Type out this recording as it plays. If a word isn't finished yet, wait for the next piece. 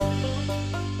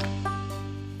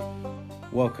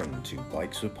Welcome to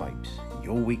Bikes with Pipes,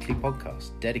 your weekly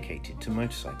podcast dedicated to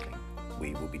motorcycling.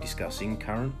 We will be discussing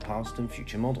current, past and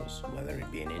future models, whether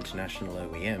it be an international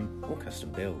OEM or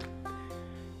custom build.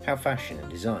 How fashion and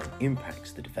design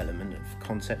impacts the development of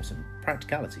concepts and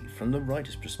practicality from the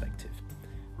rider's perspective,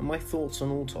 and my thoughts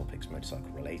on all topics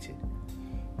motorcycle related.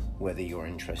 Whether you're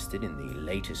interested in the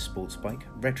latest sports bike,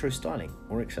 retro styling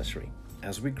or accessory,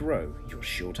 as we grow, you're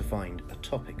sure to find a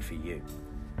topic for you.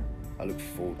 I look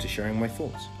forward to sharing my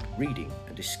thoughts, reading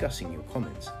and discussing your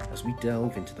comments as we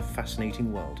delve into the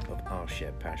fascinating world of our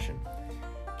shared passion.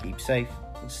 Keep safe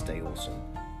and stay awesome.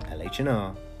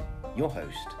 LH&R, your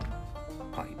host,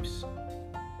 Pipes.